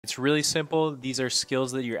It's really simple. These are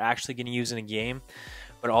skills that you're actually going to use in a game.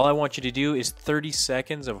 But all I want you to do is 30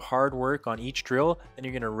 seconds of hard work on each drill. Then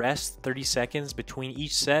you're going to rest 30 seconds between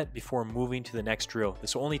each set before moving to the next drill.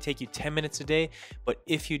 This will only take you 10 minutes a day, but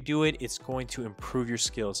if you do it, it's going to improve your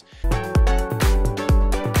skills.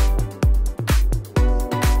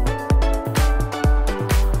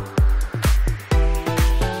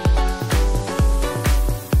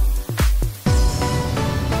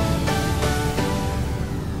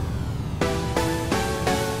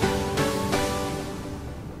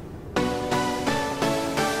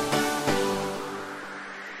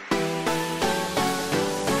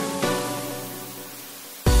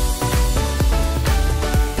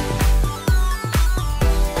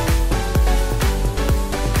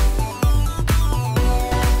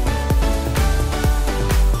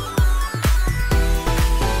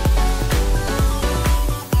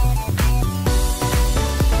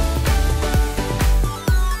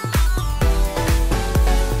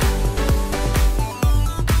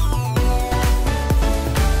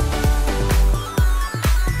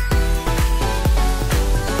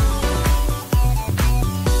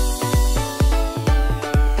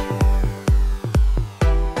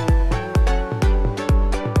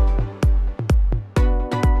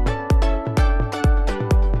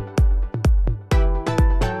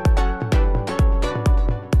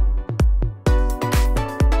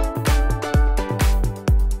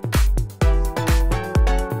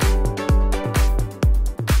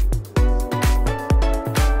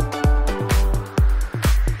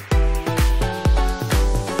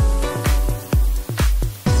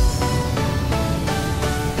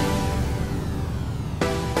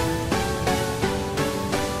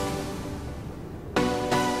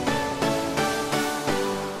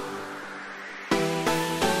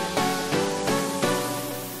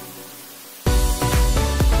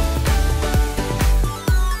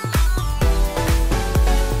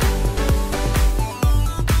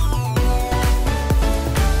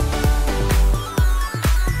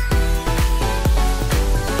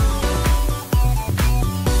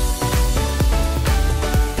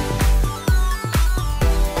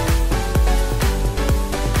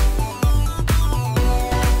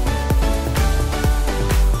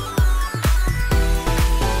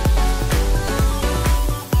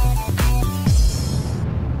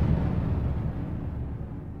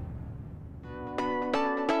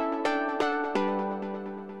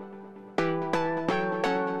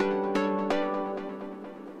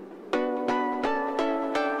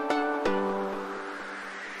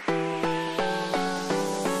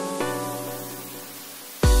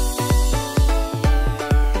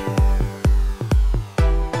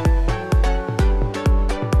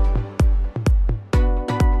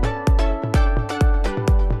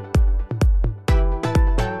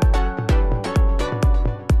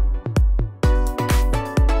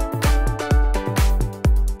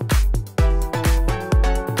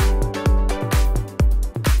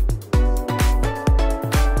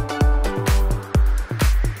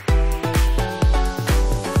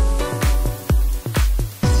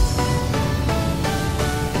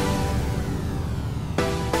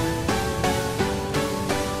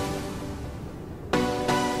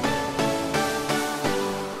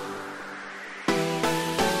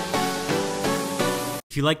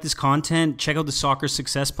 If you like this content, check out the Soccer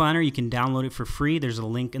Success Planner. You can download it for free. There's a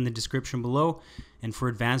link in the description below. And for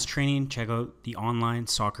advanced training, check out the Online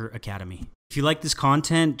Soccer Academy. If you like this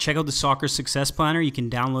content, check out the Soccer Success Planner. You can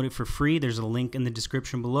download it for free. There's a link in the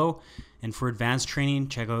description below. And for advanced training,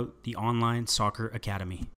 check out the Online Soccer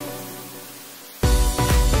Academy.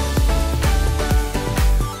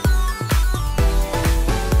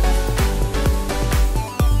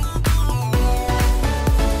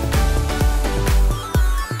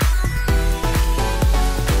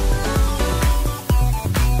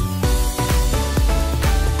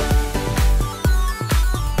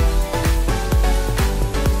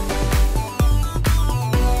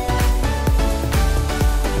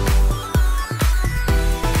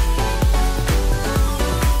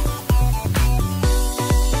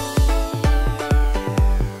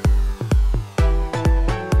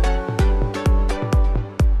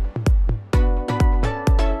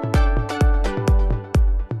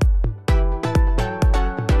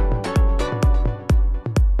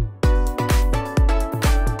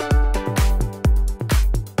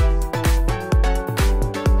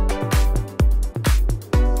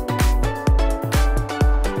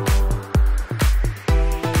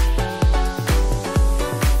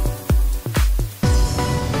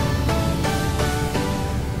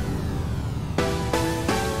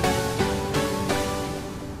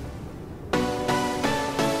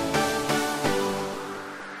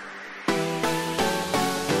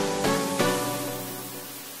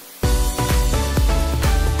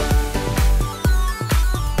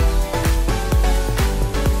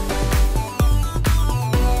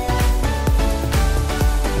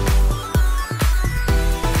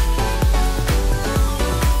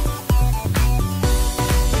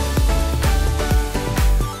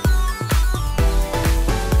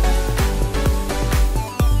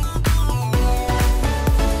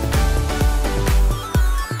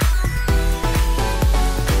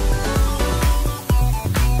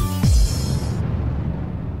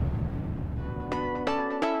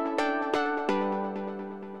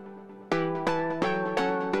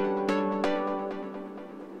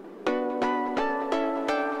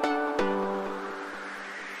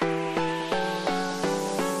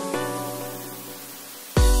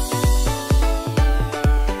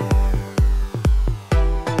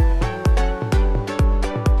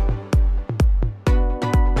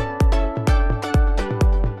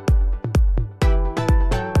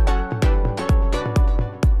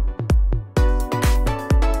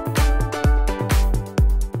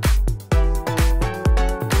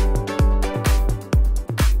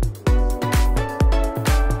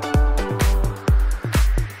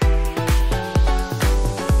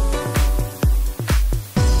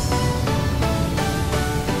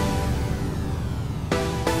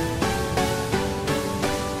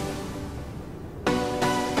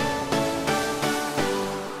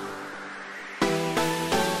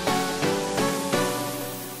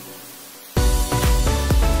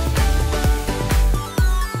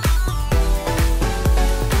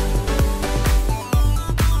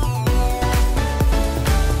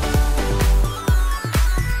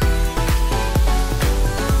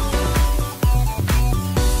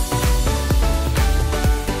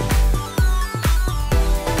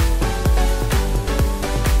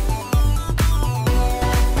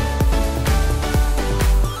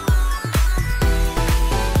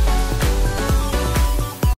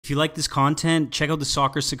 you like this content, check out the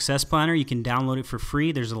Soccer Success Planner. You can download it for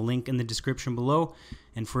free. There's a link in the description below.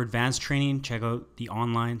 And for advanced training, check out the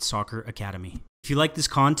online Soccer Academy. If you like this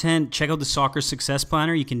content, check out the Soccer Success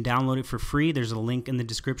Planner. You can download it for free. There's a link in the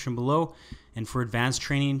description below. And for advanced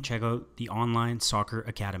training, check out the online Soccer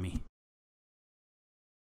Academy.